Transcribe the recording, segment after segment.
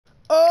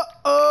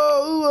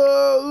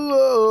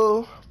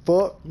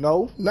Fuck,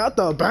 no, not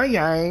the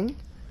bang.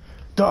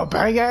 The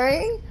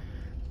bang.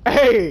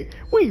 Hey,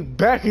 we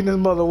back in this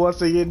mother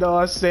once again, you know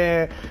what I'm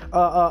saying?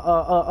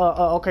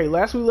 Okay,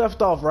 last we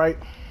left off, right?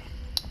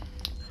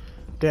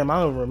 Damn,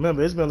 I don't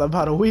remember. It's been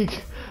about a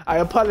week. I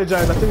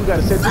apologize. I think we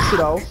gotta set this shit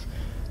off.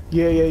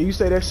 Yeah, you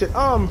say that shit.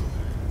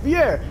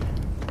 Yeah.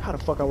 How the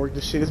fuck I work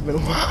this shit? It's been a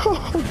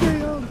while. Okay,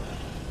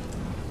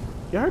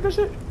 you heard that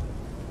shit?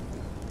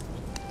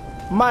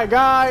 My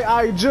guy,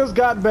 I just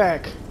got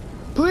back.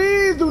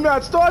 Please do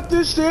not start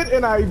this shit,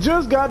 and I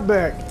just got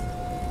back.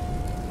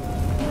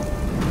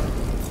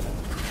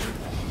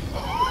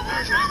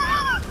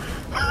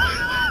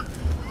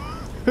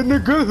 And the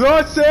good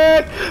Lord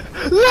said,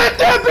 let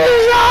there be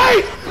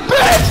light,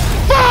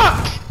 bitch!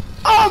 Fuck!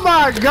 Oh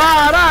my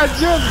God, I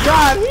just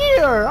got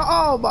here.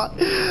 Oh my,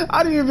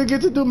 I didn't even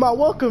get to do my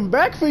welcome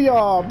back for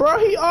y'all, bro.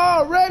 He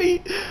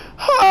already,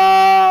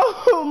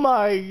 oh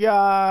my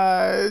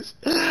gosh.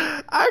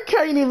 I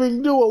can't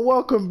even do a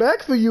welcome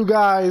back for you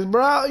guys,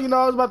 bro. You know,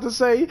 I was about to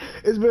say,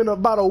 it's been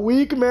about a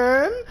week,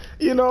 man.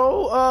 You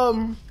know,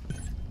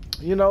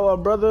 a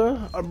brother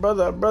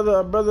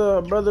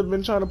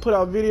been trying to put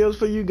out videos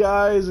for you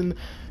guys and,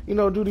 you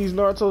know, do these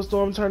Naruto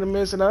Storm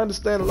tournaments, and I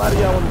understand a lot of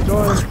y'all want to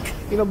join,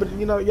 you know, but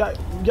you know, y'all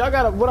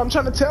gotta, what I'm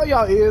trying to tell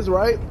y'all is,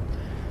 right,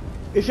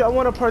 if y'all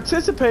want to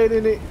participate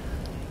in it,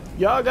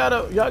 y'all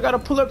gotta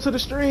pull up to the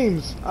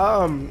streams.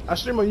 I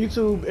stream on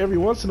YouTube every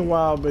once in a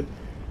while, but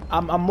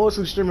I'm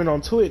mostly streaming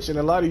on Twitch, and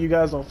a lot of you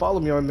guys don't follow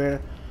me on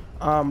there.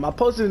 I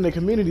posted in the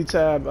community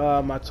tab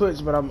my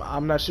Twitch, but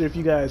I'm not sure if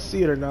you guys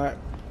see it or not.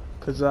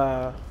 Cause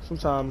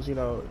sometimes, you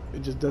know,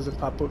 it just doesn't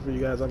pop up for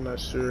you guys. I'm not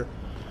sure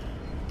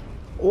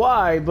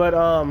why, but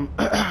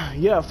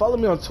yeah, follow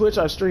me on Twitch.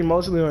 I stream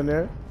mostly on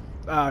there.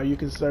 You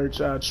can search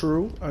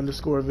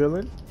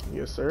true_villain.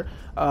 Yes, sir.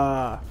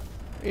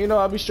 You know,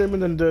 I'll be streaming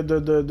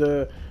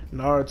the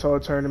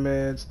Naruto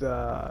tournaments,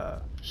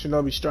 the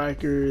Shinobi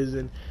Strikers,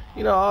 and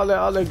you know, all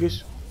that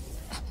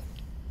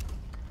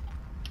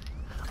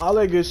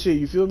good shit.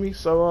 You feel me?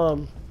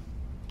 So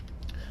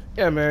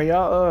yeah, man,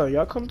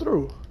 y'all come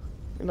through.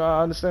 You know,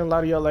 I understand a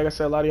lot of y'all, like I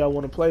said, a lot of y'all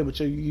want to play, but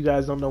you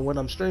guys don't know when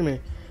I'm streaming,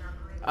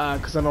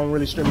 because I don't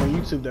really stream on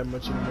YouTube that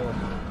much anymore.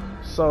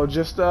 So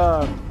just,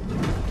 not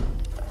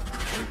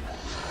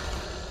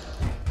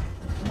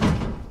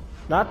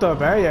the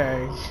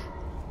bang.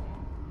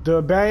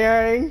 The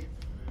bang.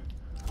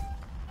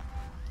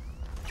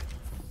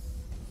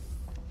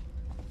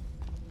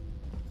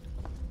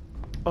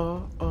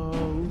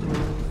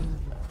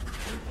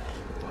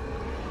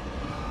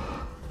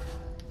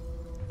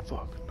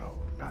 Fuck, no,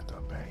 not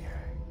the bang.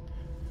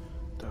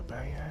 The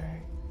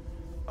bang.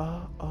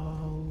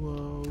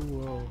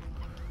 Whoa.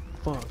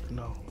 Fuck,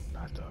 no,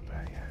 not the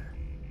bang.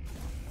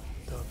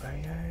 The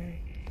bang.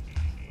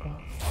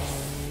 Fuck,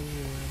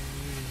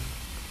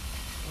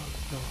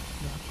 no,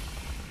 not.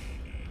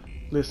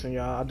 Listen,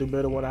 y'all, I do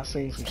better when I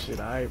sing some shit,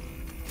 alright?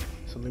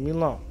 So leave me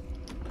alone.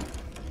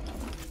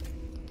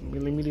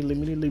 Leave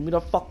me the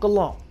fuck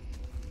alone.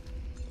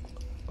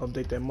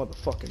 Update that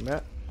motherfucking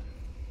map.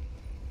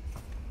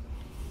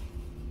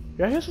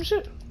 Y'all hear some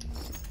shit?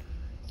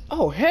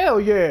 Oh,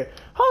 hell yeah.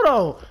 Hold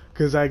on.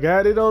 Cause I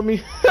got it on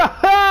me.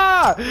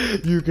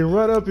 You can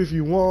run up if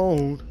you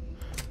want. Man,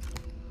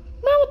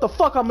 what the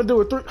fuck I'm gonna do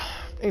with 3?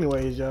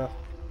 Anyways, y'all.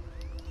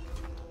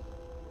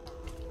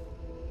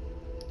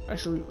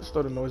 Actually, let's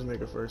throw the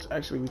noisemaker first.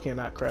 Actually, we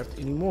cannot craft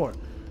anymore.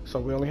 So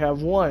we only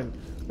have one.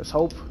 Let's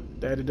hope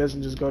that it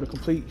doesn't just go to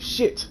complete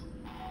shit.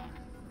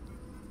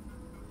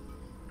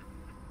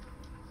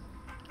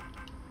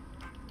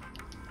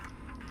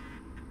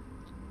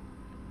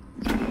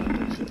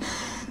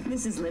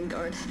 This is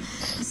Lingard.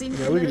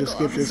 Yeah, we can just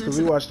skip this because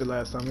we watched it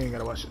last time. We ain't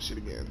gotta watch this shit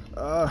again.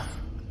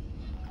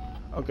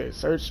 Okay,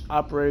 search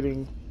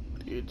operating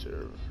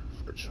theater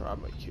for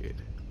trauma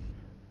kid.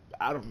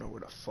 I don't know where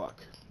the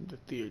fuck the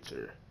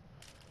theater.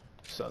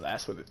 So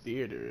that's where the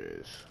theater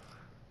is.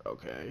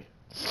 Okay.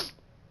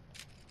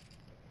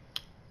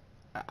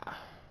 Can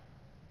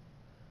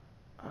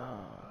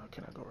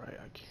I go right?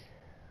 I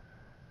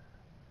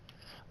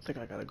think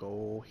I gotta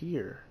go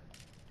here.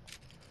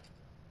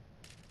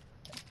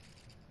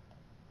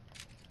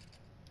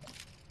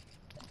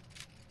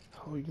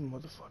 Oh, you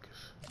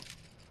motherfuckers.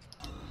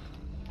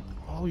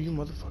 Oh, you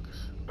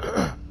motherfuckers.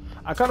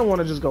 I kind of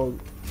want to just go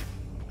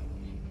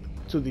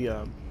to the,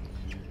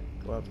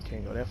 well, I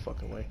can't go that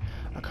fucking way.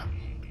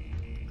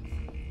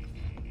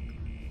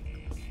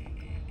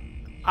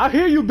 I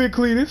hear you, Big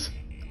Cletus.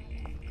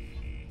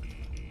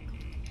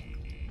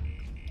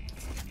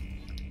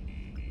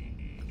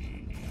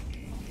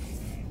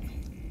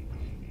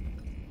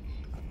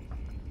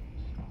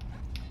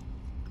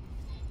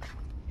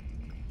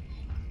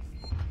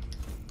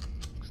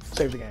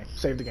 Save the game.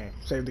 Save the game.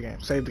 Save the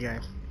game. Save the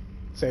game.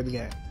 Save the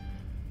game.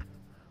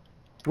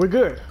 We're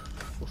good.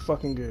 We're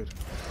fucking good.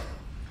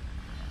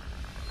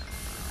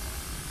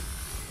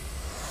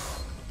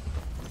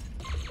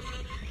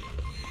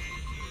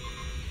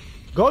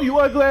 Go, you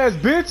ugly ass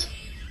bitch!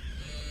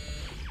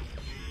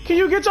 Can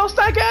you get your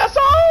stank ass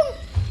on?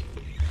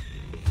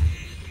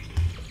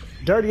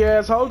 Dirty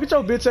asshole, get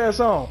your bitch ass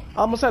on. I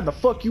almost had to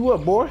fuck you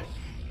up, boy.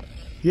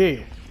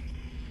 Yeah.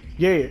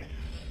 Yeah.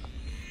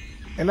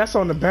 And that's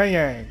on the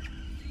bang.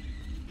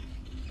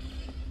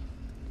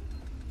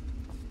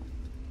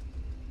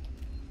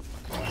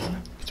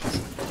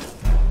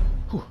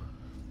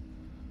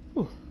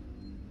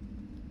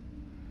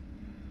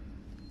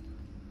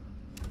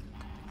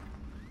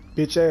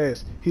 Bitch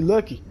ass. He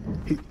lucky.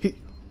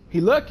 He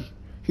lucky.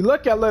 He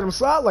lucky I let him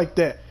slide like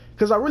that.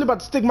 Cause I really about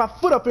to stick my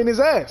foot up in his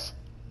ass.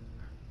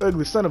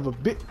 Ugly son of a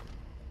bitch.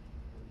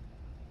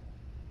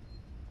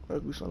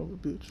 Ugly son of a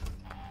bitch.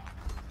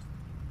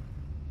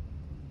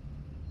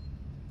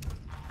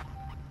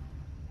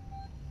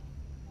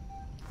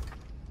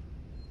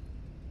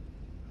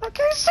 I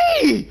can't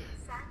see!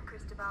 San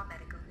Cristobal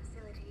Medical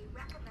Facility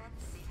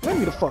recommends seeking Let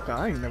me the fuck out.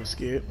 I ain't never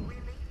scared. relief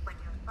when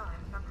you're far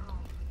from home.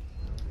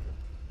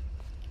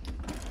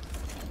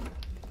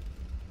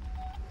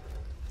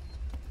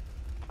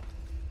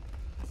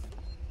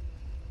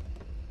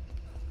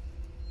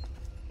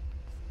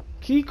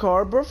 Key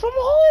card, bro, from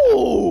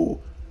who?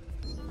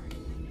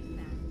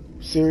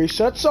 Siri,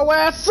 shut your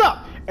ass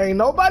up. Ain't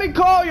nobody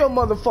call your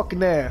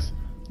motherfucking ass.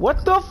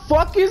 What the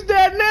fuck is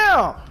that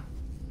now?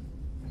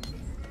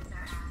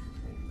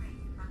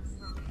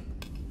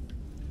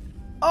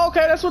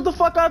 Okay, that's what the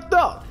fuck I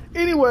thought.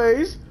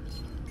 Anyways,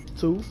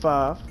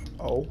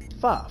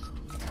 2505.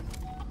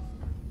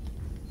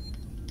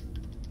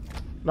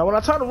 Now when I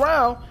turn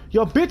around,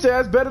 your bitch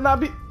ass better not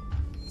be.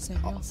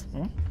 Samuels,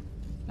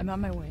 I'm on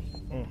my way.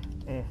 Yeah.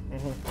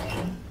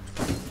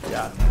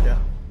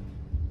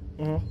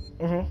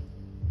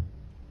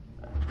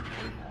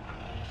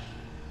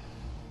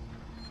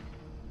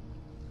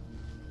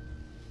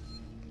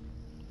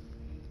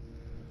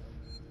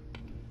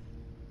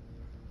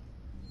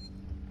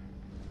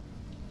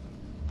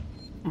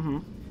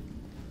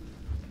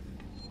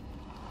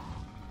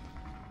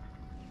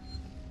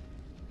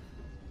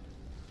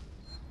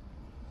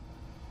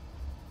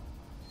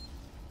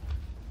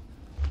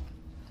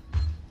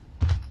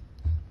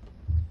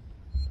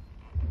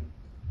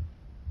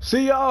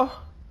 See y'all?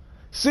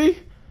 See?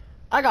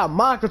 I got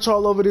mind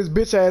control over this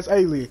bitch ass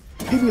alien.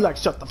 He be like,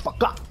 shut the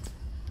fuck up.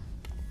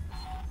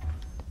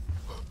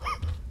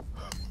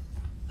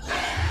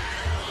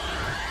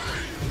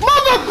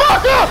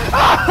 Motherfucker!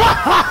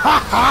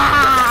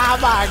 Oh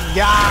my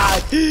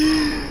god!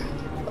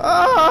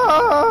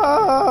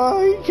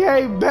 Oh, he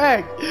came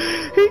back.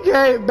 He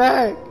came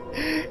back.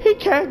 He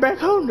came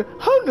back on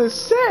the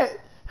set.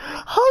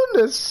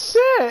 On the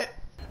set.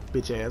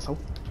 Bitch asshole.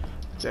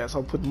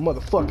 Asshole put the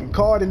motherfucking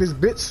card in this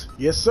bitch.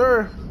 Yes,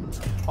 sir.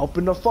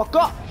 Open the fuck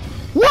up.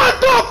 What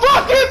the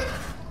fuck is?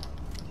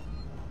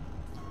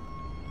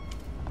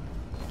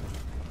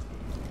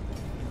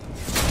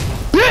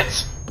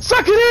 Bitch!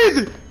 Suck it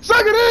easy!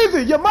 Suck it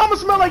easy! Your mama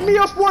smell like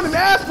Neosporin and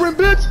aspirin,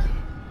 bitch!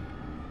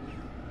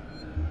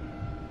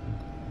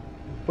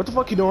 What the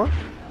fuck you doing?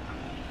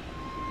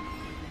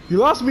 You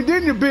lost me,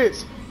 didn't you,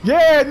 bitch?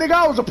 Yeah, nigga,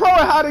 I was a pro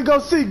at hide and go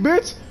seek,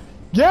 bitch.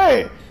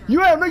 Yeah. You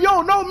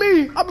don't know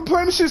me. I've been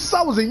playing this shit since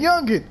I was a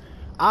youngin'.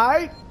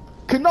 Alright?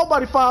 Could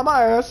nobody find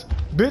my ass,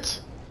 bitch?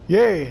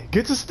 Yeah,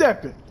 get to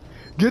stepping.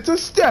 Get to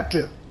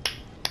stepping.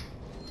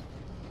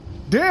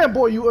 Damn,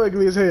 boy, you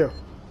ugly as hell.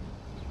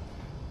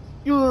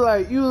 You look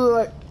like.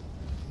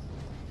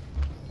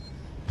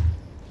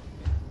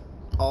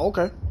 Oh,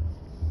 okay.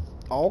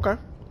 Oh, okay.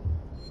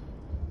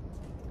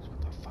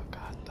 What the fuck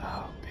I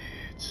thought,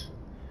 bitch?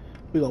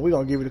 We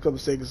gonna give it a couple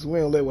seconds. We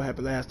don't let what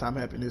happened last time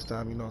happen this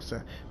time, you know what I'm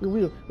saying?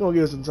 We gonna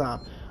give it some time.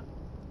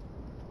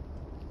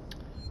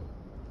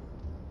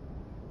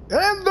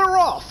 And they're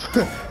off!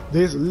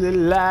 This little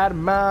light of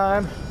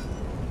mine,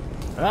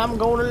 I'm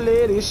gonna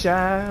let it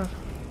shine.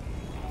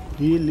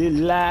 This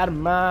little light of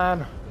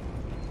mine,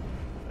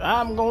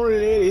 I'm gonna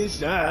let it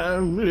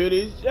shine. Let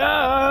it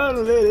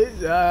shine, let it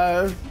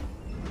shine.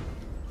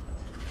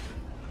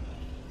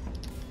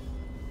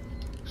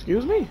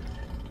 Excuse me?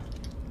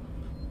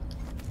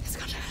 It's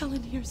got hell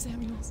in here,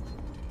 Samuels.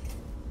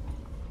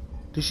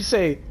 Did she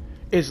say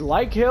it's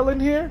like hell in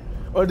here?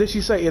 Or did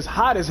she say it's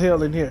hot as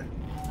hell in here?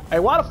 Hey,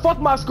 why the fuck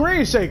my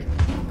screen shaking?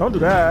 Don't do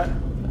that.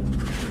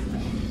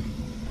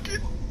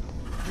 Get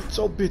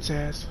your bitch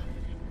ass.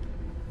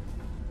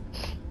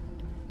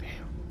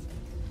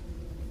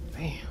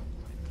 Damn.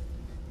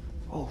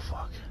 Oh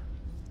fuck.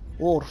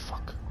 Oh the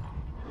fuck.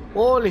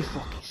 Holy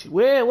fucking shit.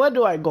 Where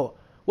do I go?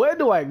 Where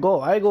do I go?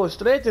 I go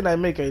straight and I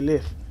make a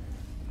left.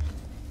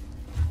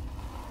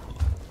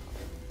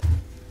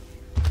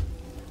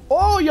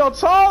 Oh, your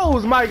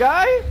toes, my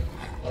guy.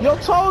 Your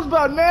toes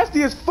about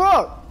nasty as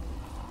fuck.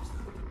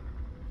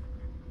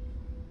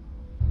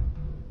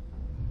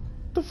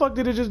 What the fuck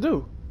did it just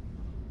do?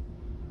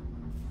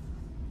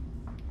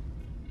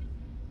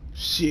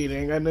 Shit,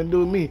 ain't got nothing to do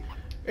with me.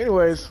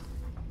 Anyways,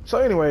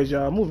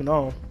 y'all, moving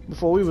on.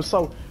 Before we were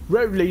so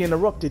rudely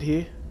interrupted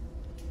here.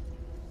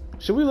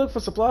 Should we look for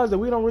supplies that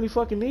we don't really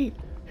fucking need?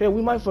 Hell,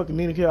 we might fucking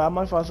need it here. I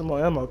might find some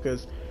more ammo,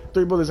 because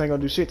 3 bullets ain't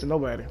gonna do shit to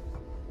nobody.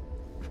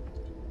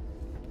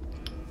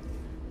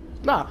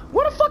 Nah,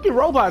 where the fucking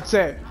robots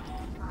at?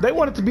 They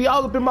wanted to be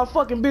all up in my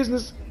fucking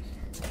business.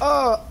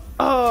 Some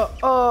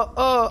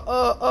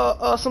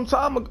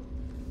time ago.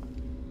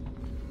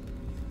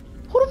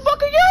 Who the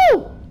fuck are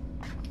you?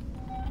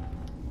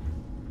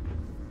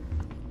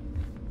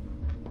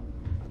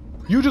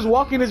 You just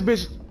walk in this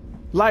bitch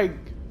like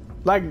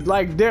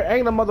there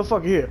ain't a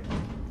motherfucker here.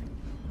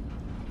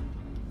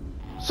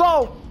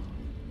 So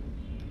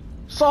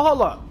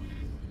hold up.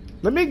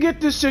 Let me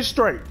get this shit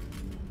straight.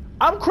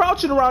 I'm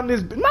crouching around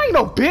this bitch. Now ain't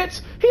no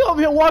bitch. He over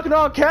here walking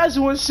around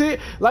casual and shit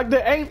like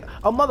there ain't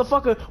a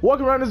motherfucker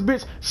walking around this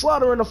bitch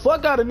slaughtering the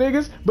fuck out of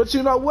niggas. But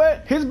you know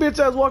what? His bitch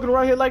ass walking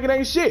around here like it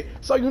ain't shit.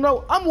 So you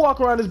know, I'm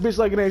walking around this bitch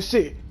like it ain't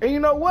shit. And you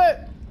know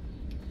what?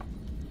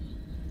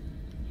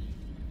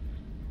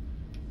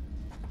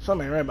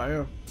 Something ain't right by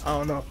him. I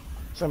don't know.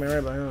 Something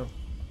ain't right by him.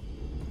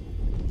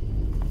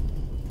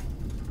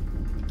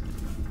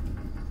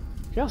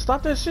 Y'all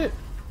stop that shit.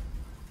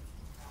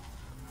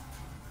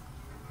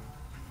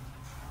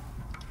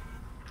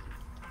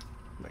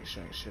 Make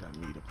sure ain't shit I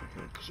need up in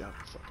here, cause y'all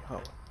be fucking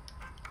hoeing.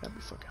 Y'all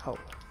be fucking hoeing.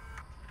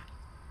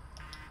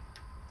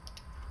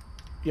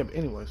 Yeah, but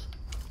anyways.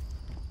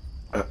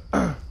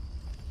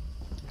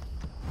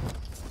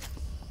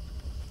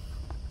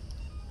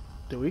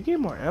 Did we get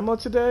more ammo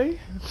today?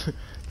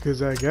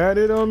 Cause I got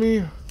it on me.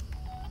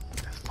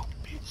 That's fuck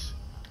bitch.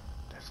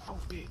 That's fuck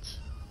bitch.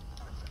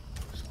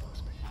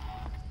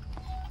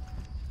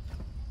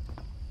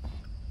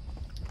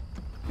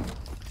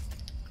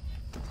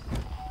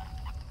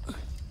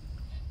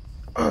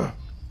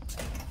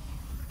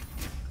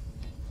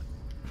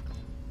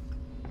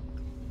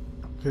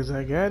 Cause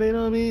I got it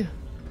on me.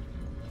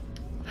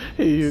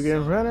 You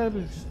can run up.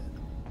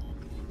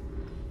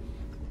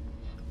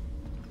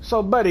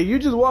 So, buddy, you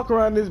just walk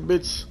around this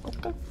bitch.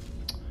 Okay.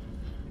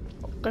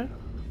 Okay.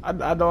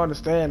 I don't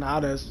understand how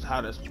that's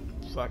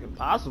fucking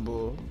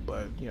possible,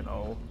 but you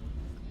know,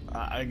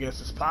 I guess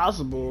it's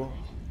possible.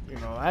 You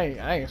know, I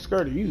ain't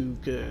scared of you,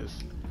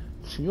 cause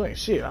you ain't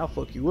shit. I'll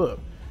fuck you up.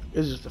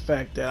 It's just the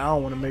fact that I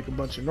don't want to make a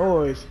bunch of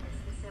noise.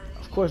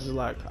 Of course, it's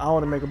like I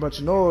want to make a bunch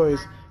of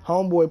noise.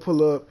 Homeboy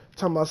pull up,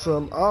 talking about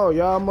some. Oh,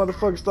 y'all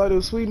motherfuckers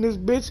started sweeting this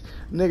bitch.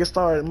 Niggas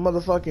started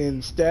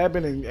motherfucking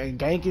stabbing and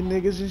ganking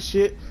niggas and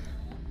shit.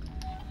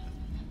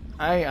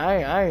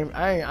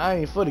 I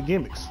ain't for the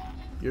gimmicks.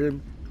 You're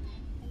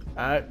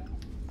alright.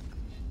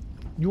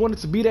 You want it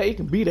to be that, it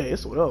can be that.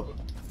 It's whatever.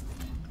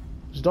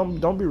 Just don't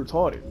be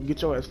retarded and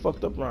get your ass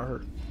fucked up around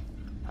her.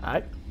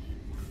 Alright.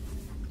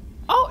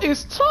 Oh,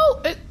 it's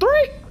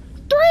three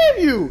of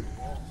you.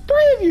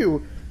 Three of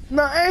you.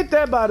 Now ain't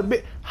that about a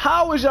bit?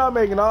 How is y'all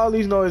making all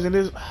these noises in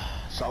this?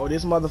 So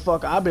this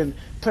motherfucker, I've been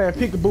playing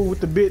peekaboo with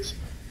the bitch.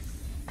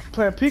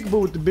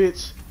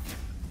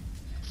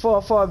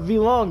 For the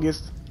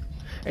longest.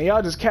 And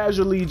y'all just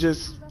casually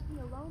just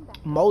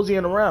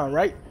moseying around,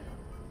 right?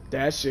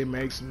 That shit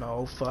makes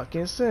no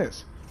fucking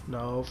sense.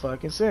 No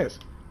fucking sense.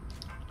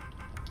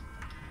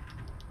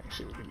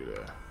 Actually, we can do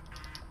that.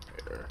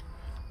 Here.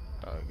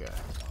 Okay.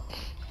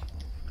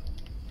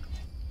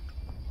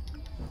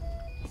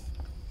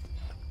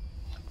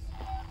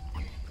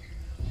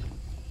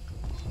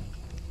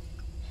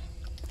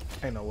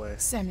 Ain't no way.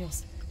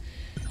 Samuels,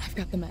 I've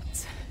got the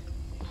meds.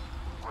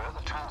 We're at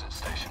the transit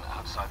station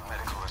outside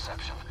medical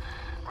reception.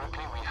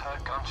 Ripley, we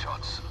heard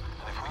gunshots,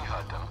 and if we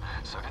heard them,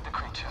 so did the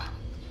creature.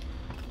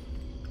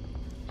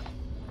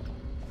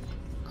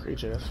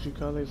 Creature, that's what you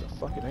call it? He's a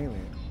fucking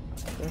alien.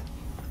 Okay.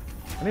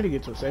 I need to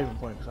get to a saving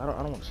point because I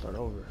don't want to start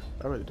over.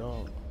 I really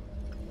don't.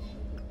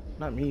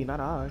 Not me, not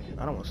I.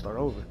 I don't want to start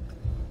over.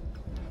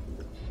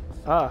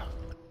 Ah,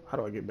 how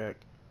do I get back?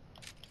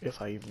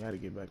 If I even got to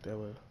get back that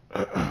way.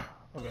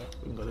 Okay,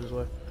 we can go this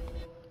way.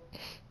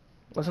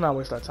 Let's not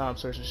waste our time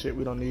searching shit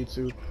we don't need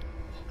to.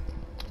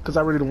 Cause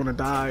I really don't want to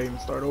die and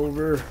start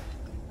over.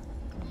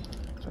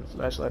 Turn the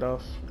flashlight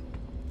off.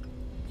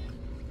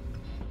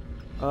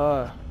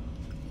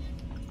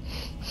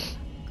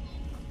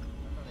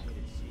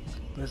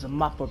 There's a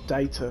mop up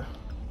data.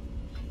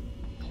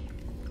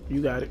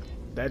 You got it.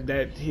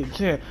 That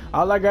hit.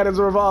 All I got is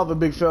a revolver,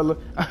 big fella.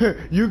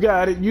 You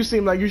got it. You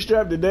seem like you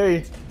strapped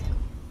today.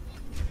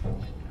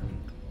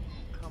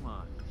 Come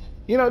on.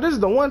 You know, this is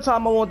the one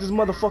time I want this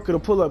motherfucker to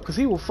pull up, cause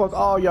he will fuck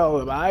all y'all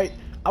up, alright?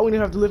 I wouldn't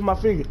even have to lift my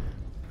finger.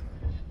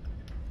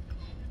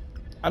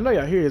 I know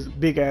y'all hear his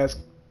big ass.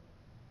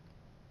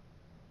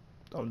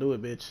 Don't do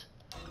it, bitch.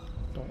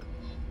 Don't.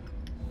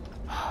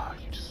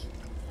 You just.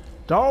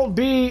 Don't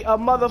be a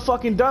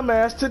motherfucking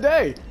dumbass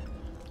today.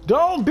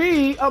 Don't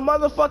be a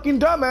motherfucking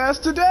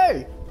dumbass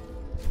today.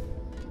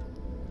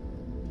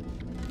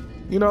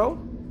 You know,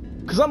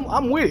 cause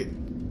I'm with it.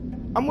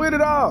 I'm with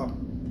it all.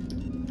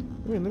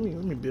 Let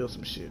me build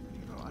some shit.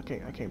 You know, I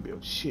can't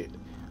build shit.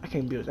 I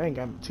ain't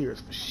got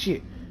materials for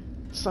shit.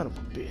 Son of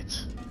a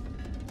bitch.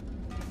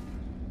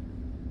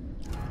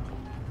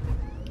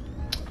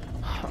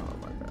 Oh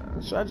my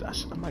god. So I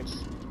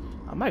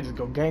might just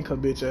go gank her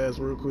bitch ass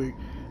real quick.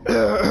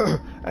 I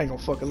ain't gonna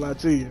fucking lie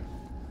to you.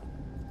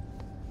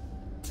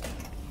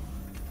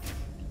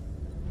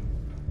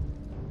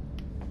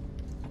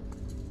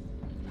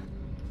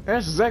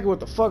 That's exactly what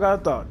the fuck I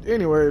thought.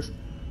 Anyways,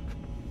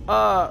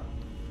 let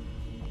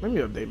me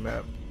update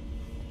map.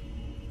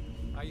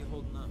 How you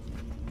holding up?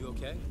 You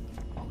okay?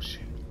 Oh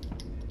shit.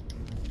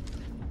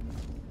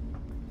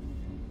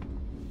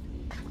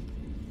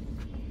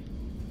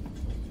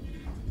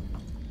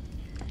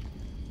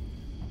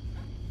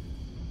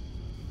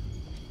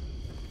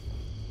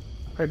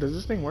 Hey, does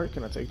this thing work?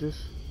 Can I take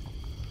this?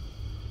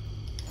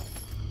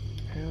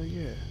 Hell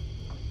yeah.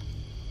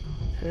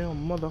 Hell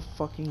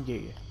motherfucking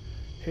yeah.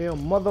 Hell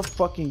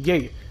motherfucking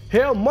yeah.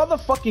 Hell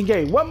motherfucking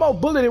yeah. One more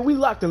bullet and we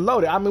locked and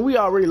loaded. I mean, we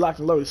already locked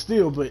and loaded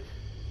still, but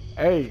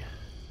hey.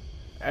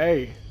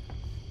 Hey.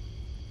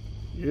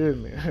 Yeah,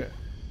 man.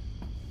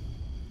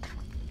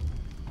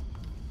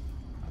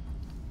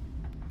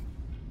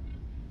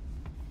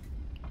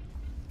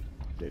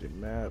 Updated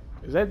map.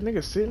 Is that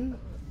nigga sitting?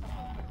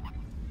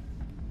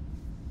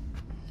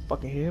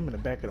 Fucking hit him in the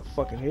back of the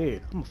fucking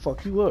head. I'm gonna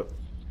fuck you up.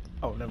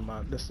 Oh, never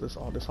mind. This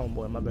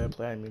homeboy. My bad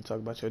play. I didn't even talk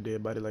about your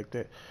dead body like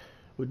that.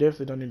 We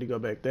definitely don't need to go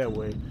back that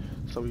way,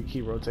 so we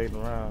keep rotating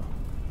around.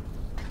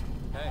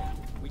 Hey,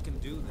 we can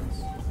do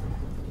this.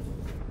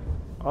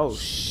 Oh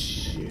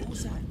shit.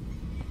 Who's that?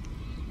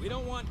 We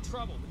don't want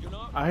trouble, but you're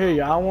not. I hear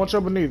you. I don't want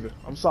trouble neither.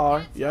 I'm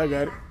sorry. Yeah, I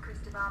got it.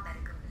 Cristobal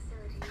Medical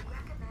Facility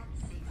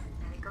recommends season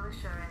medical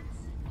assurance.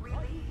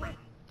 Really? Wait.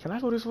 Can I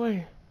go this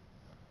way?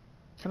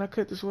 Can I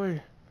cut this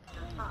way?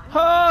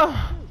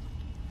 Ah!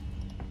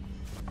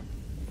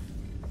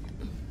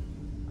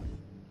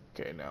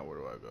 Okay, now where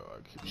do I go? I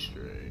keep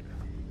straight.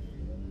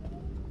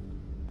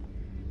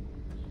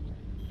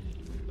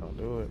 Don't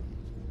do it.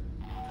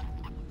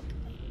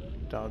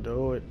 Don't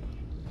do it.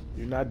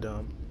 You're not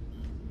dumb.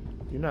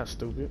 You're not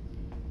stupid.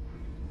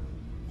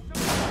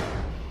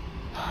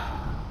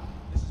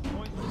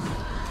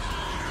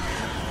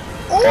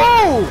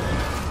 Oh!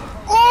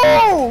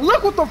 Oh!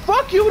 Look what the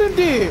fuck you done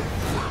did!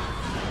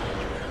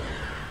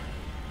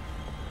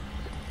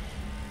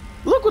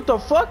 Look what the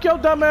fuck your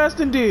dumb ass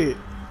done did!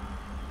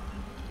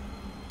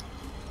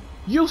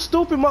 You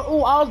stupid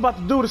oh, I was about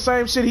to do the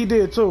same shit he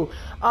did too.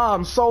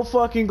 I'm so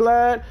fucking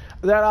glad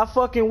that I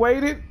fucking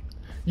waited.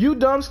 You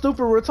dumb,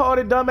 stupid,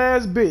 retarded,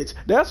 dumbass bitch.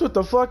 That's what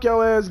the fuck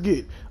your ass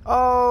get.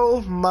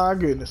 Oh my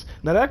goodness.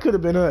 Now that could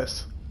have been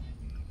us.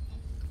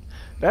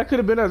 That could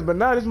have been us, but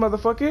now this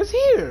motherfucker is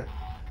here.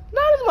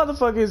 Now this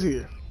motherfucker is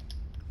here.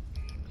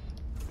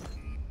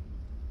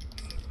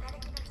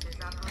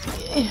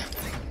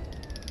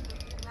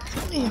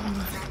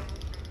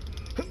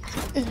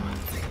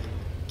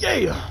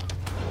 Yeah.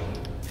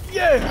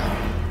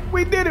 Yeah.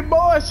 We did it,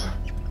 boys.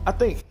 I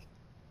think.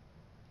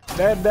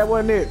 That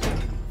wasn't it.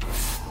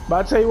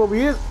 But I tell you what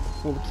the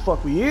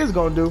fuck we is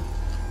gonna do.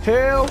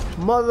 Hell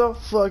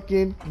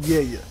motherfucking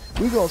yeah.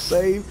 We gonna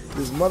save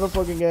this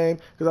motherfucking game,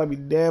 cause I'll be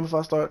damned if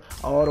I start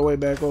all the way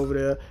back over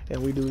there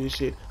and we do this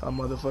shit a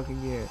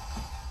motherfucking again.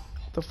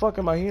 The fuck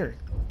am I hearing?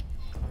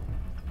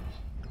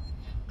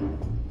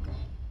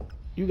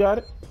 You got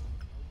it?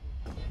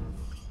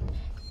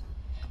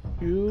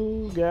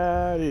 You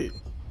got it.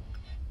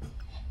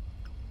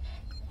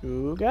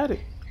 You got it.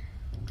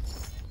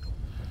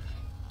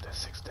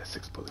 That's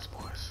six bullets,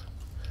 boys.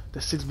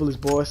 That's 6 bullets,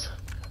 boys.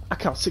 I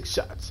count 6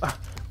 shots.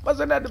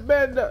 Wasn't that the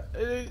band?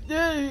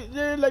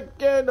 Yeah, like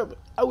can up.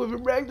 I would be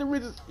ragged the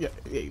riches. Yeah,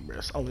 hey, bro.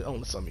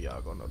 Only some of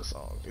y'all gonna know the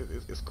song.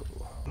 It's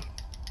cool.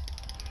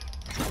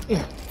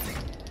 Yeah.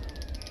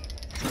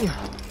 Yeah.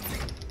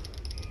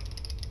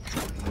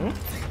 Hmm?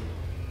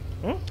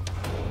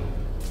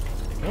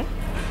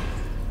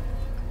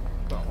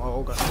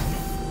 Oh, God.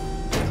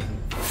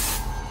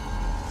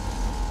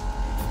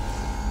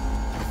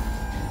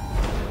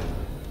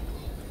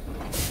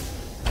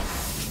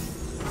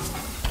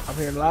 I'm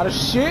hearing a lot of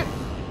shit.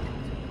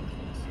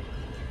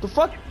 The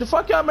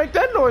fuck y'all make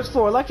that noise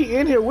for? Like he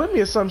in here with me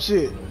or some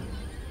shit.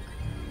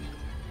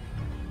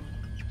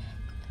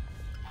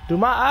 Do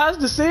my eyes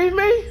deceive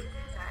me?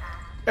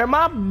 Am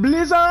I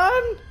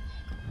Blizzard?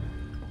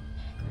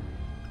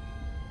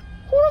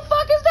 Who the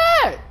fuck is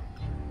that?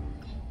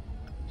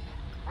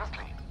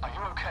 Ripley, are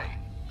you okay?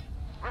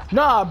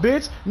 Nah,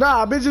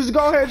 bitch, just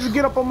go ahead and just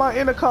get up on my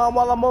intercom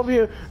while I'm over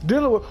here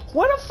dealing with.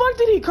 Where the fuck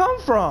did he come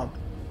from?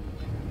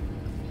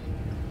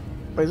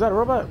 Wait, is that a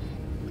robot?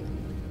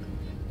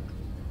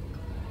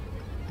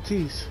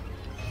 Jeez.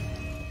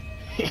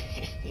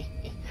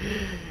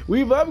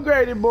 We've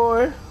upgraded,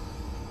 boy.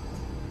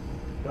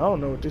 I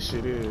don't know what this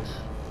shit is.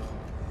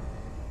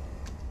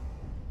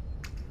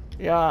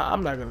 Yeah,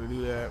 I'm not gonna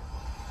do that.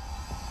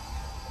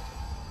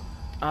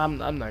 I'm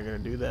not gonna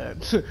do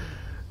that.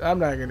 I'm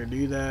not gonna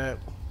do that.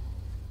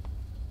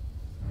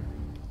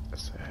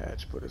 That's a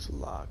hatch, but it's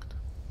locked.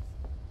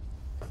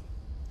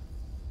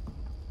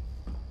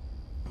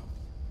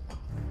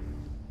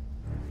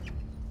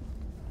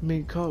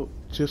 Mink coat,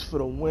 just for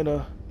the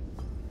winner.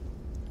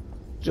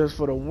 Just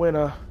for the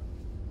winner.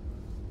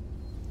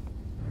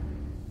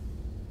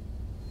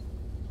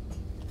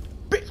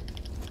 Bitch.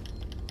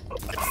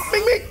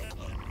 Mink, mink.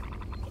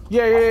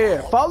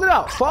 Yeah. Fall it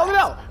out,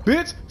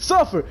 bitch.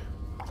 Suffer.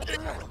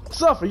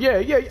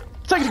 Yeah.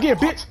 Take it again,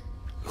 bitch.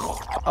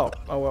 Oh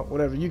well,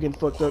 whatever. You getting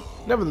fucked up.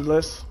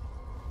 Nevertheless.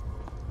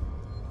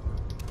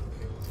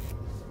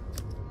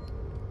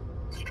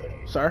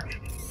 Sir?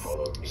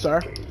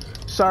 Sir?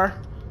 Sir?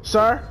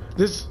 Sir?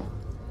 This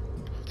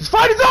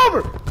fight is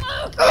over!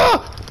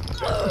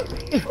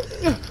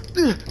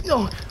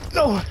 No,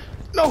 no,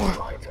 no,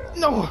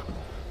 no.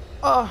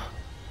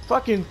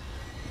 Fucking.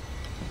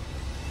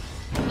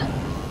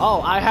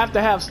 Oh, I have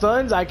to have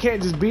stuns? I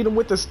can't just beat him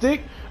with the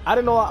stick? I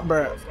didn't know,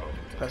 bruh.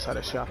 That's how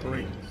that shit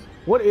operate.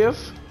 What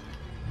if,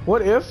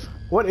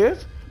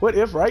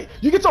 right?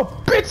 You get your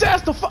bitch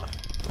ass the fuck.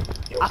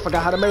 I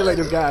forgot how to melee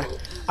this guy.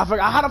 I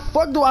forgot how the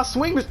fuck do I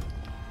swing this?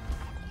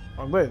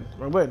 Wrong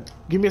button.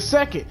 Give me a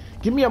second.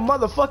 Give me a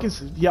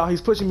motherfucking. Y'all,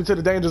 he's pushing me to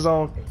the danger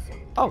zone.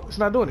 Oh, it's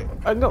not doing it.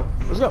 I can go.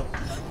 Let's go.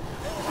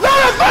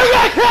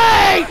 Motherfucker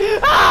king!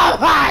 Oh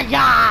my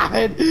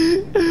god!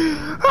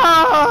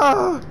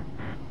 Oh.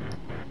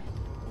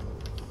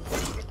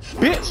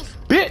 Bitch!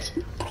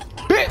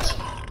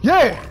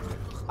 Yeah!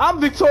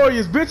 I'm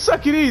victorious, bitch.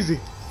 Suck it easy.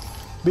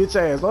 Bitch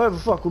ass. Don't ever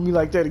fuck with me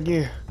like that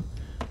again.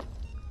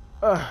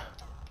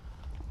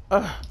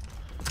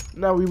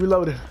 Now we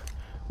reloaded.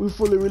 We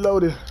fully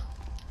reloaded.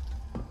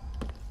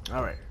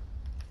 Alright.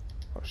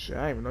 Oh shit,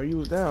 I didn't even know you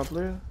was down,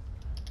 player.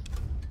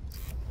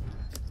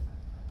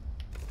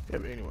 Yeah,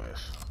 but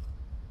anyways.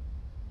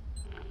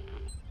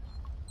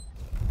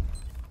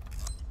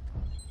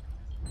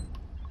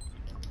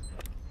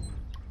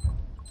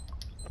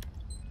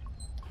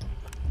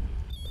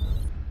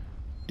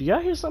 Do y'all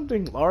hear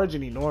something large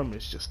and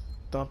enormous just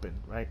thumping,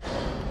 right?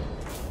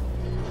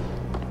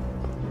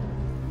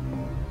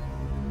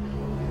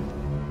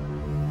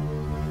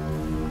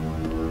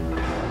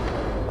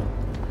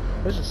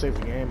 Let's just save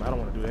the game. I don't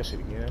want to do that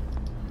shit again.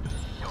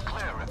 You're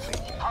clear, Ripley.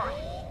 Hurry.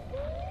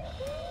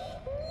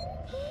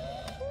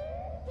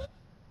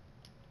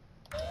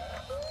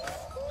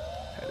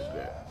 How did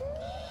that?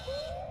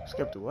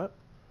 Skip to what?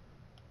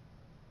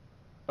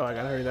 Oh, I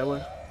gotta hurry that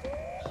way.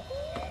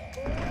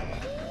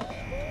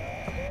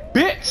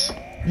 Bitch!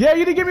 Yeah,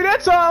 you didn't give me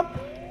that time!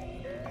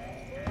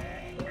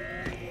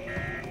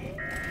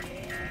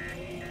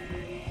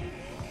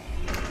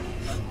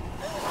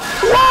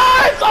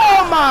 What?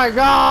 Oh my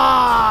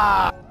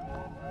god!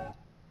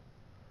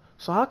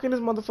 So how can this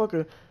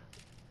motherfucker...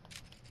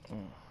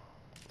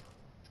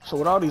 So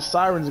with all these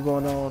sirens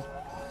going on...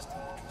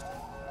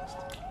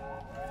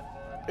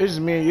 It's just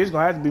me and you. It's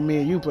gonna have to be me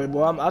and you,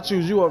 Playboy. I'll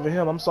choose you over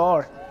him. I'm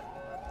sorry.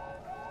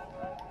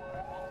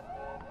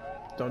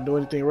 Don't do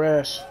anything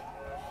rash.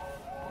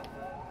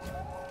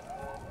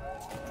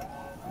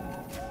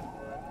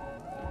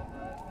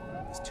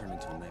 This turned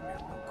into a nightmare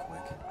real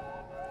quick.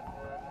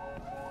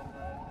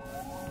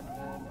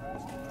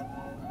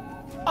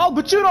 Oh,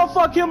 but you don't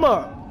fuck him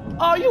up.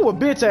 Oh, you a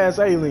bitch ass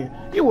alien.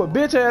 You a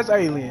bitch ass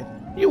alien.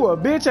 You a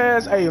bitch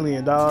ass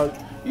alien, dog.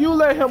 You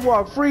let him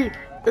walk free.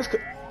 Is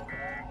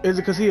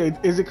it cause he a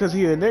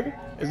nigga?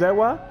 Is that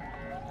why?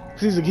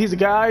 He's a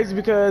guy? Is it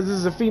because this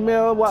is a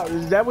female? What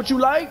is that what you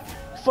like?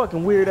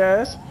 Fucking weird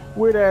ass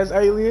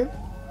alien.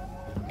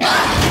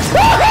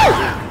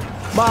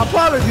 My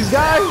apologies,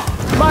 guys.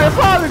 My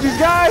apologies,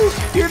 guys.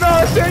 You know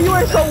what I'm saying? You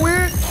ain't so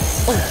weird.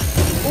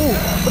 Oh,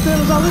 what the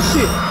hell is all this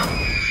shit?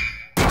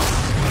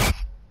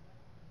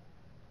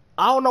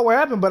 I don't know what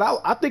happened, but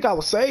I think I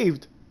was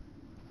saved.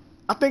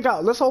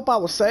 Let's hope I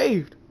was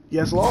saved.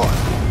 Yes, Lord.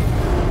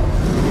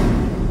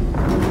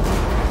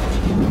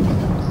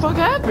 What the fuck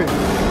happened?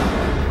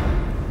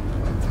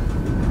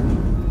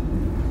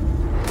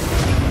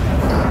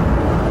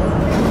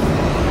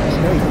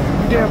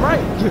 You damn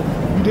right. You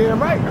damn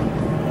right.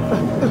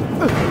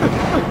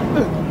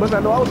 Must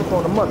not know I was up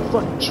on a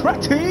motherfucking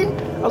track team.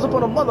 I was up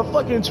on a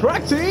motherfucking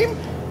track team.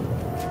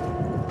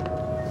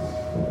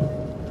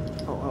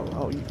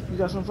 Oh, you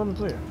got something from the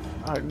player.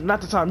 Alright,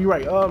 not the time, you're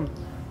right.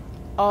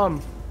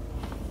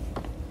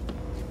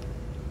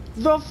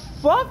 The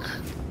fuck?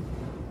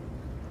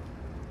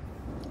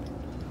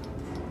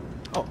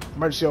 Oh,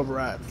 emergency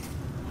override.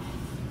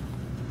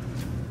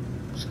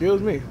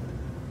 Excuse me.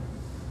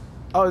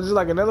 Oh, is this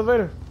like an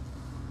elevator?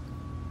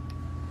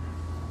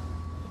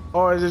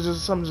 Or is it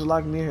just something just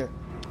locking me in here?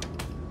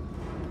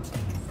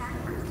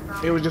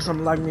 It was just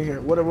something locking me in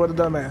here. What a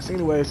dumbass.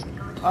 Anyways,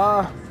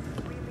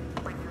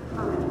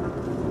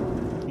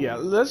 yeah,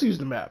 let's use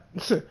the map.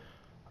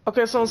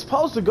 Okay, so I'm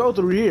supposed to go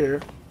through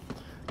here.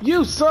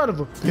 You son of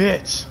a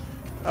bitch.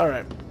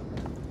 Alright.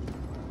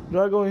 Do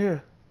I go in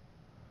here?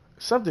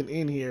 Something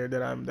in here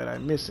that I'm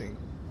missing.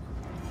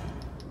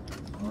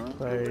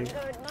 Like,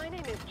 My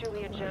name is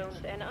Julia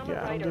Jones, and I'm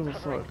yeah, a I don't writer give a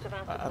covering fuck.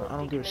 Sevastopol I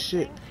don't give a decommissioning.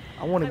 shit.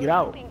 I want to get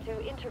out.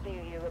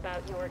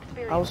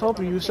 I was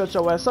hoping you'd shut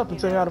your ass up and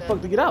tell me how the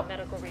fuck to get out.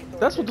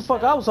 That's what the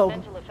fuck I was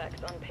hoping. Mental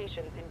effects on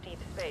patients in deep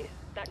space,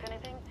 that kind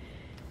of thing.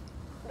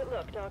 But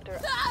look, doctor,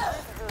 I've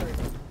heard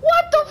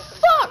What the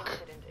fuck?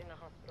 incident in the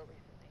hospital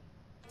recently.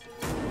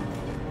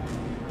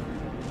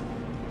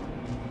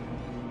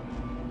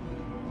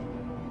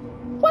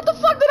 What the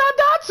fuck did I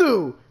die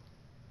to?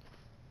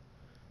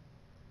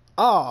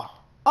 Oh,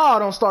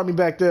 don't start me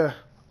back there.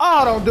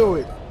 Oh, don't do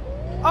it.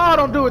 Oh,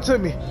 don't do it to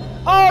me.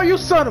 Oh, you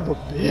son of a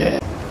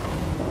bitch.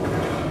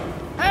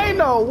 Ain't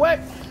no way.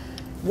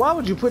 Why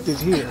would you put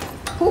this here?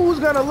 Who's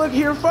gonna look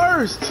here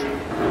first?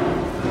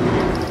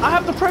 I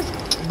have to press.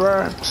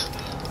 Bruh.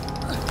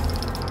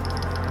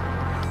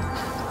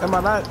 Am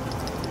I not?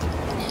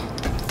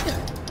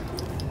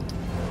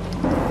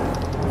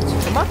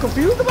 Am I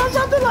confused about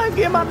something? Like,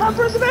 am I not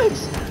pressing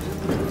X?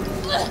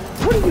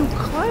 What are you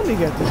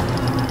climbing at this?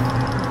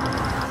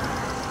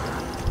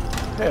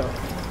 Hell.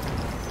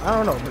 I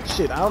don't know, but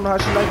shit, I don't know how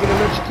she like getting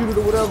electrocuted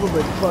or whatever,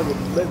 but fuck it,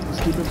 let's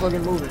keep it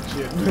fucking moving,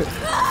 shit.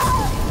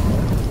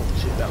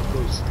 Shit, that was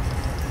close.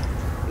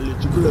 A little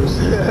too close.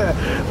 A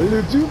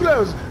little too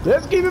close.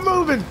 Let's keep it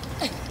moving.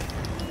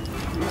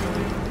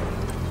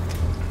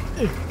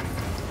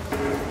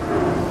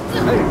 I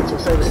didn't get to a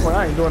saving point.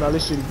 I ain't doing all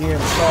this shit again.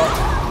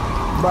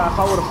 Bruh, if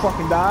I would've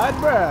fucking died,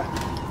 bruh.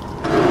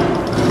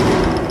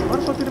 Why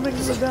the fuck did it make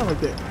me look down like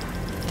that?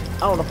 I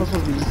don't know if I'm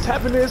supposed to be just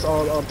tapping this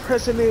or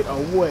pressing it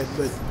or what,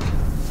 but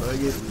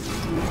the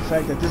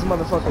fact that this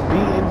motherfucker be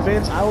in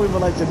vents, I don't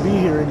even like to be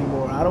here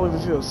anymore. I don't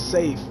even feel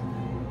safe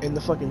in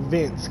the fucking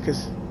vents,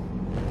 cause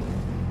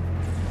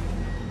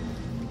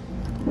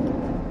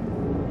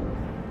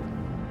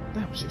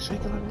damn shit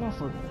shaking like a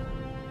motherfucker.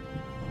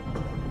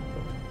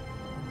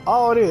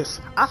 All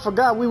this, I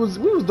forgot we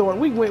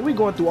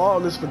going through all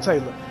this for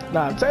Taylor.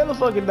 Nah, if Taylor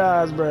fucking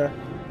dies, bruh,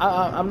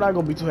 I'm not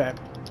gonna be too happy.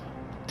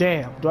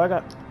 Damn,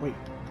 wait,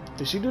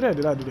 did she do that?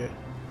 Did I do that?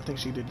 I think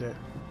she did that.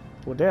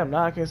 Well, damn,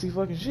 now I can't see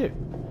fucking shit.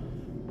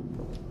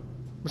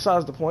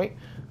 Besides the point.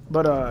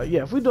 But,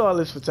 yeah, if we do all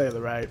this for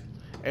Taylor, right?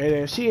 And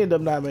then she end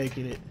up not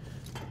making it,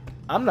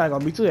 I'm not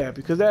gonna be too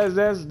happy. Because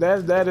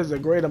that is a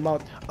great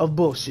amount of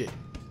bullshit.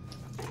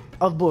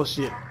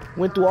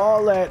 Went through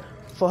all that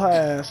for her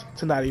ass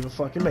to not even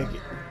fucking make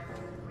it.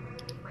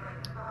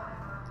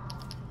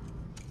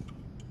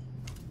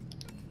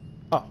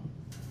 Oh.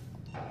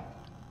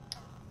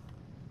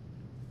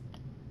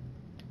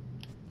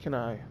 Can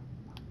I,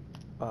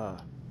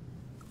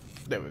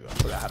 there we go. I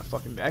forgot how to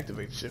fucking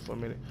activate the shit for a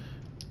minute.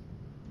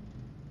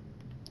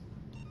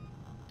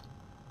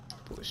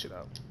 Pull this shit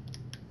out.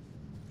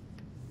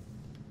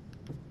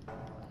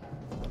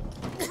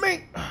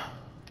 Me!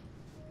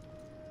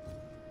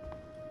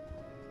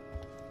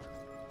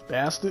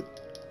 Bastard.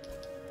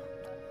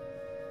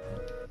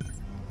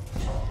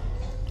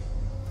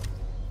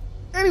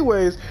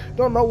 Anyways,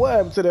 don't know what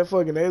happened to that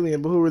fucking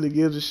alien, but who really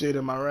gives a shit,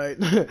 am I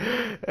right?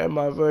 Am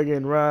I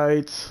fucking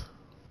right?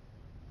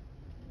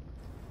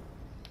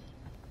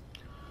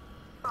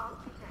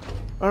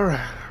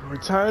 Alright,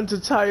 return to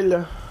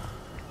Tyler.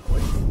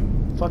 Wait,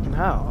 fucking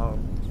how?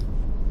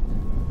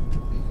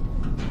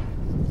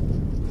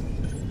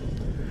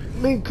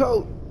 Mink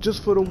coat,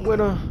 just for the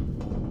winter.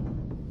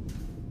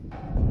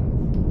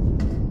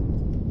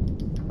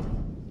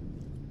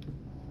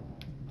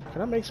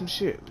 Can I make some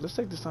shit? Let's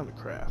take this time to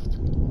craft. I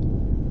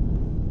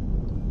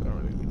don't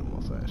really need no more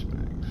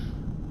flashbangs.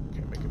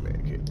 Can't make a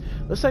med kit.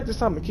 Let's take this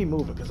time to keep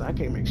moving, because I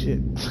can't make shit.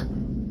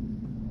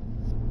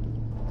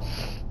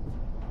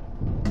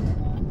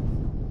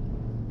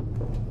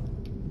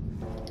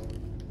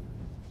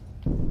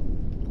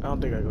 I don't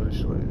think I go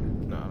this way.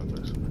 No, I don't go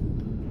this way.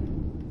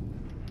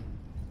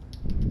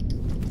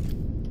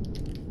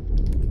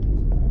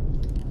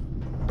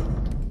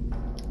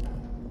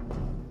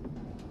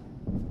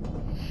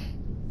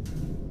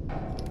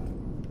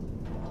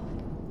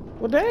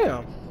 Well,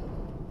 damn.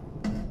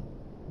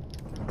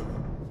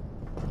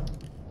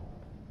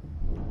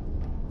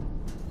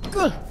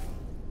 Good.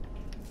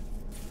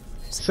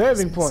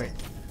 Saving point.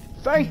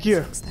 Thank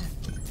you.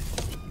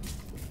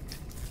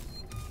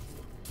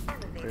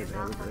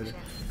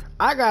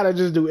 I gotta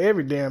just do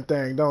every damn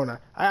thing, don't I?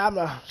 I'm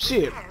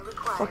shit.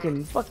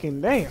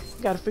 Fucking damn.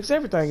 Gotta fix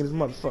everything in this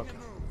motherfucker.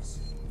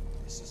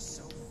 This is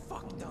so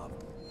fucked up.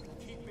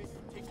 Keep it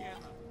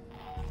together.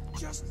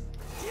 Just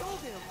killed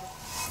him.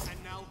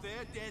 And now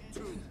they're dead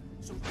too.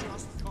 So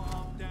just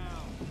calm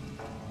down.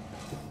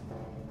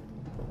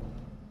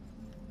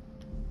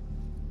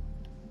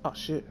 Oh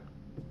shit.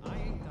 I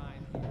ain't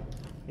dying.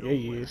 Yeah,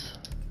 he is.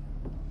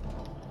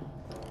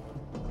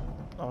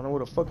 I don't know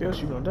where the fuck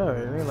else you gonna die.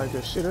 It ain't like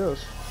that shit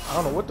else. I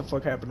don't know what the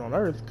fuck happened on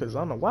Earth, because I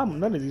don't know why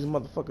none of these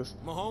motherfuckers.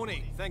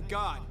 Mahoney, thank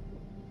God.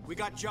 We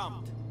got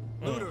jumped.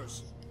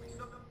 Looters.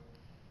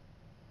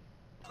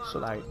 So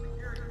like,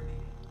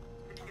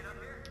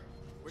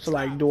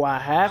 do I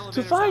have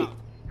to fight?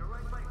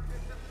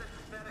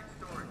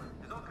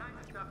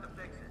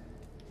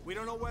 We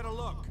don't know where to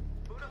look.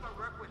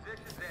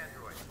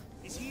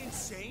 Is he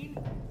insane?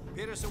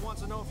 Peterson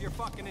wants to know if you're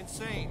fucking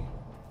insane.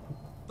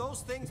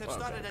 Those things have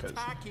started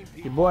attacking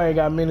people. Your boy ain't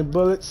got many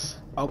bullets.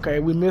 Okay,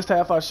 we missed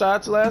half our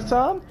shots last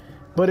time,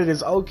 but it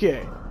is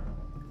okay.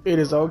 It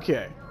is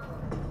okay.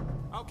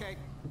 Okay,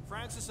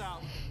 Francis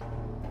out.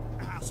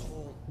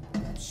 Asshole.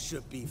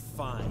 Should be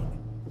fine.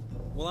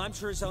 Well, I'm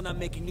sure as hell not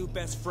making new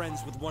best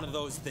friends with one of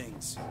those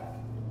things.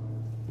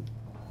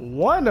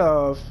 One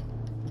of?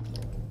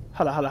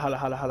 Hold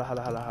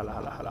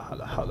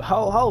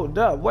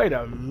up, wait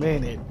a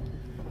minute.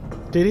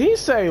 Did he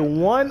say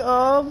one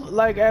of,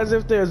 like as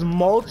if there's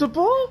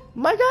multiple,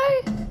 my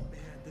guy? Man,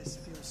 this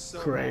feels so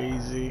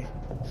Crazy.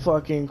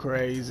 Fucking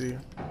crazy.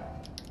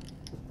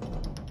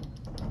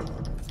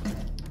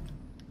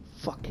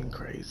 Fucking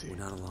crazy. We're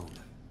not alone.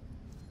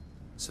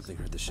 Something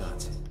heard the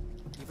shots.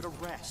 Give it a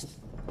rest.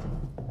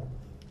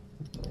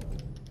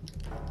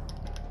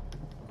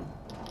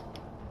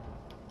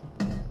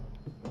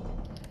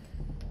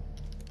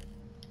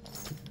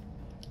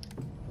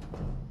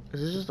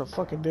 Is this just a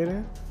fucking dead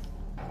end?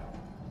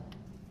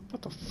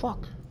 What the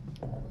fuck?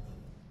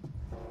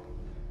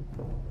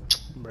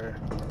 Bruh.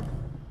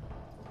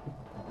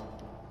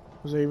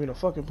 Was there even a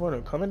fucking point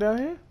of coming down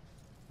here?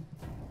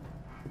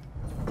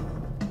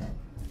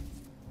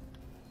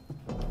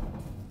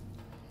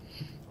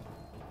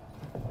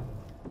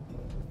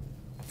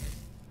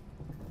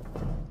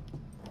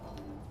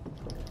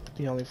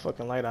 The only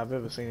fucking light I've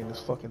ever seen in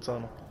this fucking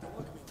tunnel.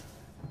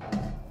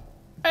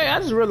 Hey, I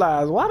just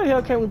realized, why the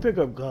hell can't we pick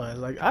up guns?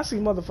 Like, I see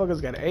motherfuckers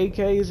got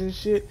AKs and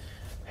shit.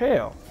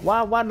 Hell,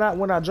 why not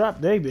when I drop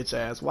their bitch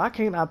ass? Why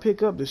can't I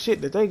pick up the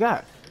shit that they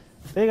got?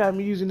 They got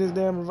me using this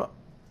damn revolver.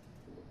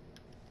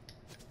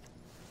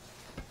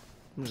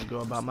 I'm just go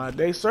about my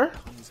day, sir.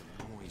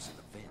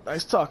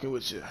 Nice talking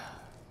with you.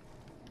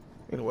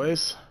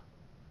 Anyways,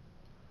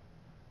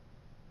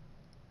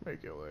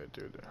 make your way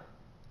through the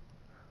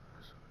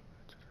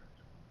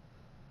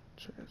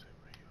transit.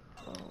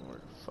 Oh, where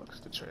the fuck's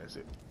the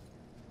transit?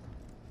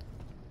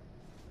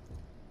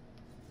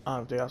 I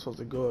don't think I'm supposed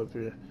to go up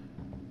here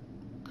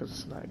because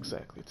it's not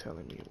exactly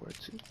telling me where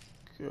to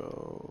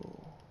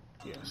go.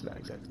 Yeah, it's not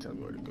exactly telling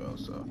me where to go,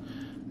 so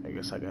I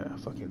guess I gotta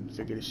fucking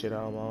figure this shit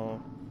out on my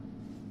own.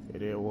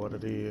 It is what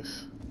it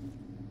is.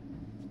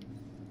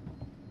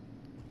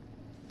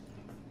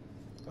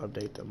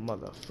 Update the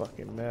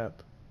motherfucking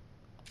map.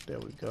 There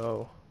we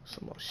go.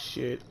 Some more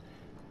shit.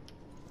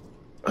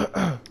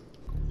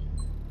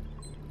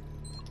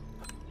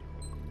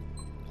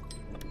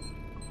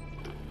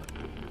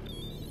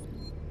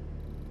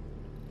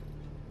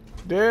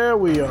 There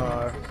we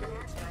are.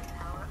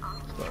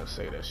 I was gonna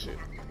say that shit.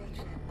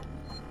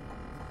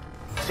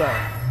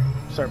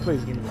 Sir,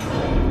 please give me the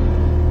option.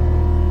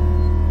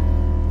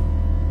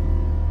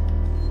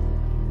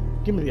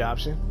 Give me the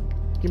option.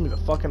 Give me the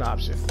fucking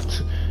option.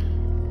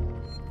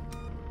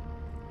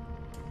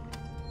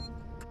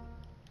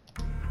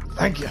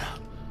 Thank you.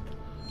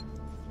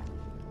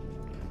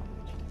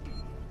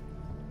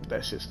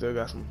 That shit still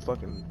got some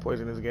fucking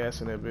poisonous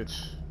gas in that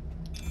bitch.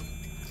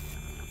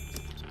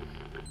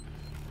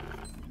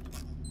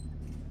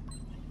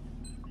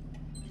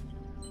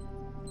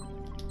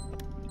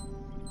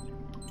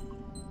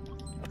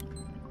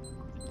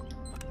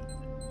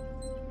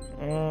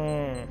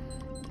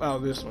 Oh,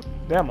 this one.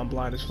 Damn, I'm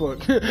blind as fuck.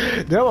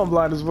 Damn, I'm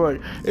blind as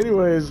fuck.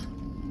 Anyways,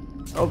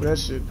 oh, that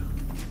shit.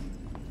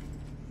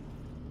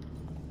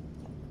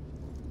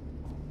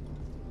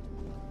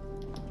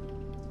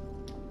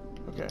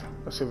 Okay,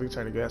 let's see if we can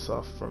turn the gas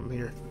off from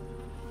here.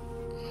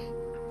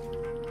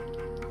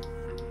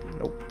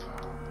 Nope.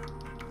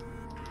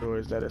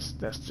 Anyways,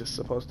 that's just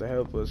supposed to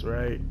help us,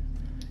 right?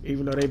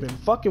 Even though they've been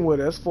fucking with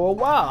us for a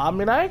while. I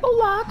mean, I ain't gonna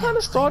lie, I kind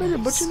of started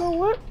it, but you know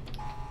what?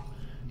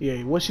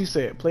 Yeah, what she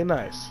said, play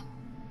nice.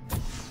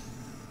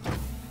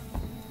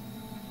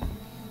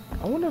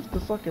 I wonder if the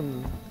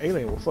fucking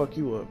alien will fuck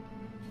you up.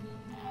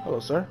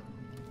 Hello, sir.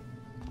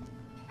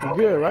 You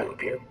good, right?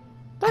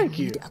 Thank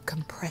you. A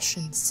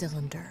compression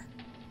cylinder.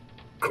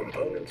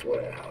 Components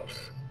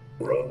warehouse.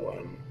 Row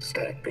 1,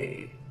 stack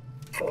B.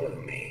 Follow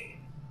me.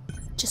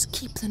 Just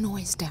keep the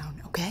noise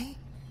down, okay?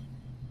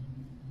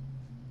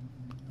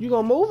 You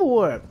gonna move or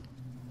what?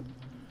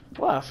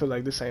 Well, I feel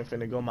like this ain't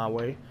finna go my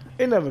way.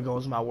 It never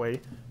goes my way.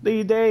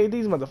 These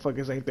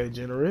motherfuckers ain't that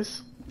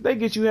generous. They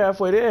get you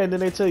halfway there and then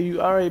they tell you,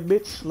 all right,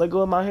 bitch, let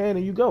go of my hand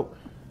and you go.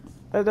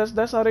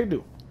 That's how they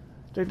do.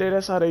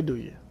 That's how they do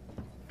you.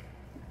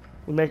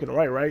 We're making it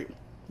right?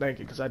 Thank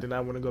you, because I did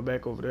not want to go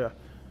back over there.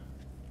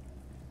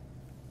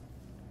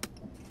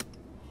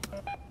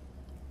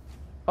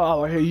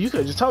 Oh, hey, you could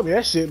have just told me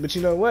that shit, but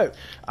you know what?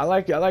 I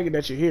like it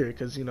that you're here,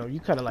 because, you know, you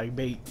kind of like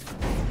bait.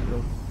 You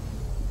know?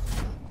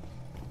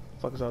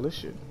 Fuck is all this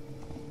shit?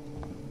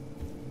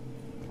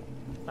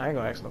 I ain't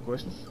gonna ask no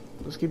questions.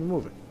 Let's keep it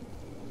moving.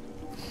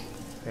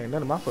 Ain't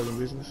none of my fucking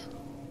business.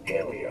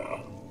 Here we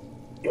are.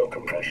 Your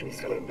compression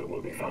cylinder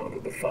will be found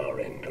at the far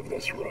end of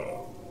this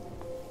row.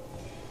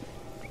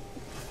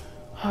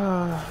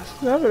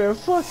 It's never that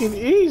fucking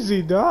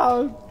easy,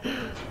 dog.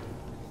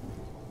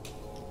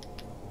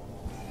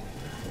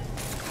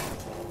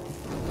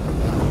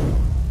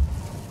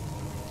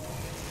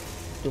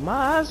 Do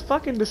my eyes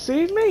fucking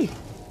deceive me?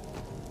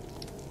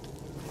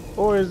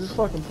 Or is this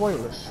fucking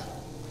pointless?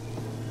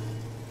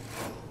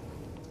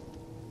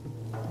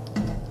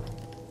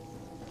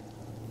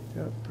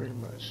 Yeah, pretty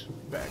much.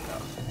 Back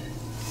out.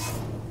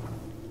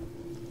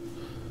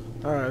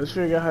 Alright, let's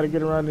figure out how to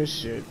get around this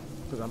shit.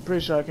 Because I'm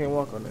pretty sure I can't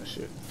walk on that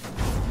shit.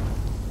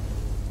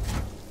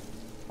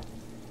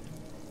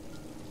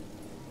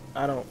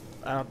 I don't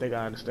think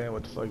I understand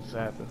what the fuck just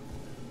happened.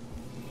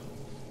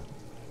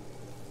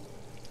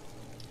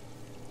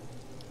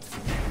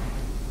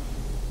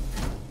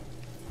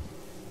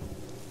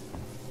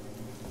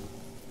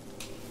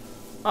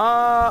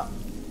 Oh,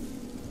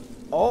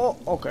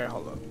 okay,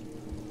 hold up.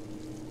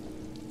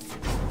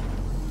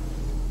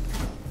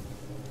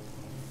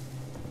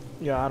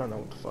 Yeah, I don't know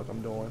what the fuck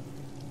I'm doing.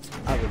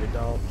 I really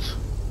don't.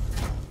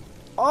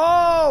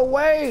 Oh,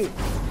 wait!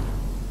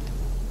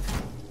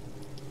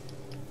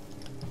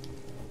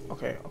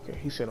 Okay, okay,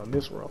 he said on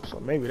this row, so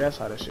maybe that's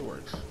how that shit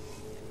works.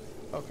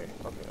 Okay,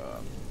 okay,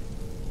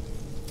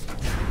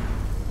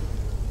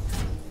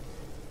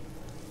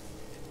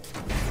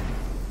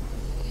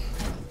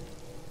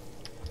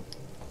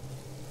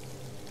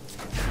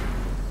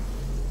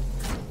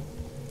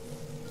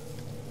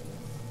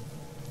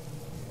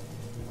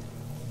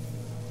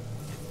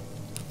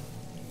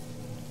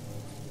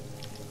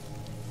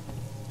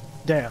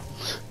 damn.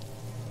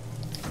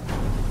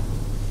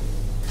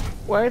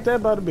 Well, ain't that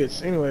about a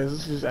bitch? Anyways,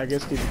 let's just, I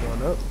guess, keep it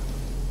going up.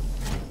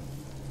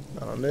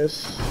 Not on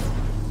this.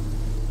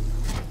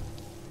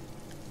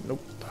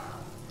 Nope.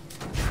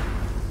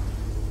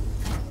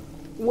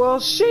 Well,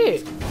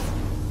 shit.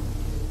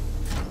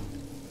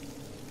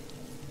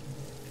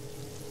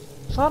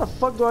 So how the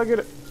fuck do I get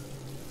it?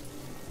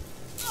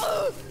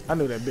 I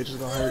knew that bitch was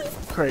gonna hurt.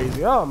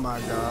 Crazy. Oh my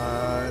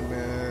god,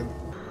 man.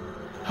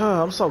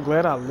 I'm so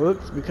glad I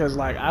looked because,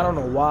 like, I don't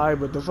know why,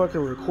 but the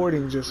fucking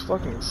recording just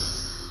fucking. Oh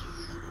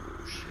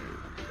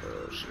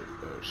shit.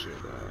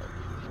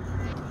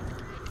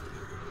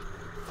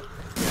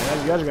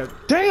 Yeah, you guys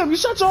got. Damn, you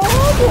shot your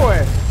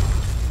homeboy!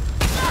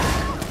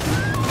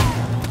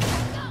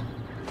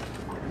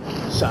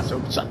 Shot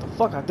the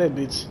fuck out that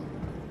bitch.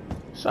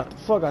 Shot the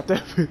fuck out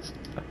that bitch.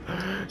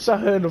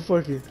 Shot her in the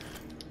fucking.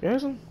 You hear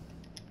some?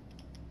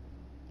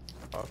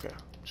 Okay,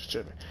 just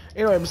chilling.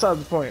 Anyway, besides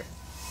the point.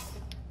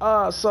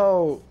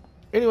 So,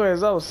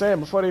 anyways, I was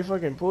saying before they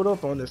fucking pulled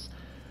up on this,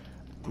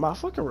 my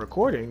fucking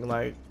recording,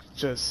 like,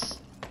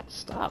 just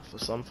stopped for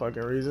some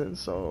fucking reason.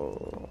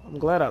 So, I'm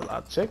glad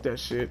I checked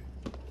that shit.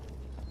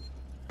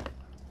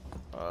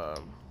 I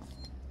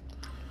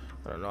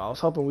don't know, I was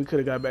hoping we could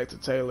have got back to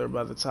Taylor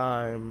by the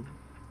time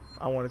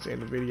I wanted to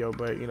end the video,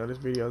 but, you know, this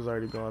video's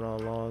already going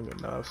on long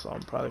enough, so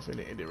I'm probably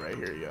finna end it right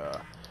here, y'all.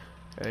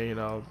 And, you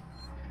know,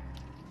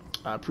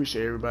 I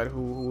appreciate everybody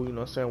who you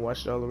know what I'm saying,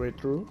 watched it all the way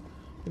through.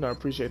 You know, I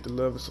appreciate the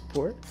love and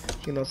support.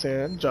 You know what I'm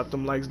saying? Drop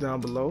them likes down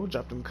below.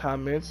 Drop them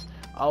comments.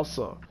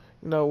 Also,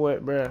 you know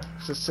what, bruh?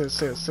 Since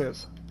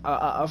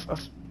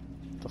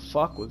the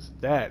fuck was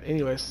that?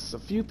 Anyways, a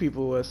few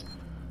people was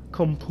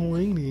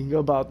complaining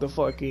about the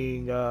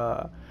fucking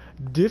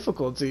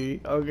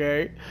difficulty.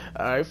 Okay,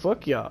 all right,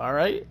 fuck y'all. All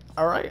right.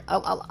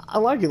 I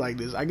like it like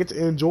this. I get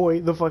to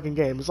enjoy the fucking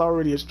game. It's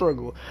already a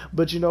struggle,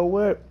 but you know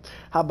what?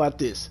 How about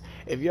this?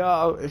 If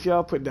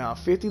y'all put down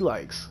 50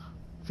 likes,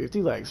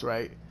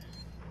 right?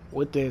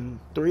 Within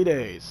 3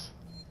 days,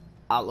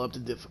 I'll up the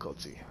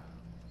difficulty.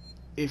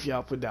 If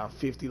y'all put down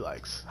 50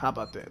 likes. How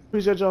about that?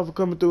 Appreciate y'all for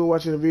coming through and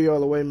watching the video all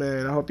the way,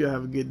 man. I hope y'all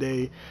have a good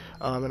day.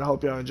 And I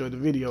hope y'all enjoyed the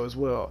video as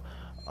well.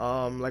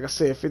 Like I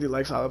said, 50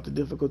 likes, I'll up the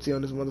difficulty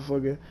on this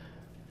motherfucker.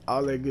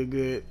 All that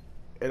good.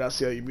 And I'll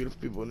see all you beautiful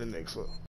people in the next one.